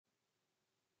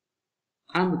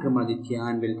I'm Vikramaditya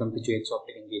and welcome to Joint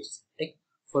Software Engages Tech.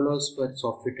 Follow us for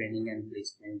software training and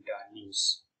placement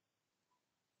news.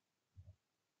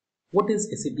 What is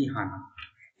SAP HANA?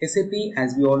 SAP,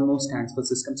 as we all know, stands for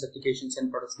Systems Applications and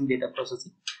Processing Data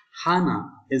Processing.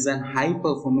 HANA is a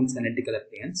high-performance analytical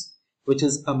appliance, which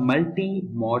is a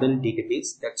multi-model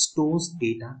database that stores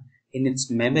data in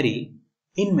its memory,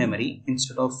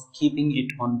 instead of keeping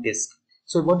it on disk.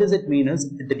 So what does it mean is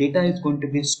the data is going to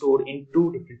be stored in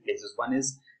two different places. One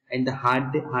is in the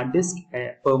hard disk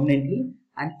permanently,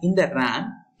 and in the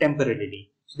RAM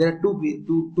temporarily. So there are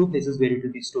two places where it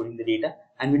will be storing the data,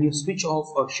 and when you switch off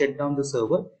or shut down the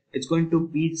server, it's going to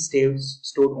be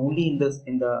stored only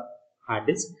in the hard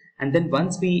disk, and then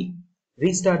once we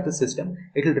restart the system,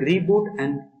 it will reboot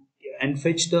and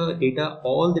fetch the data,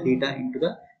 all the data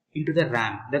into the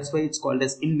RAM. That's why it's called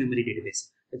as in-memory database.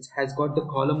 It has got the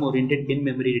column-oriented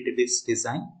in-memory database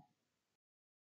design,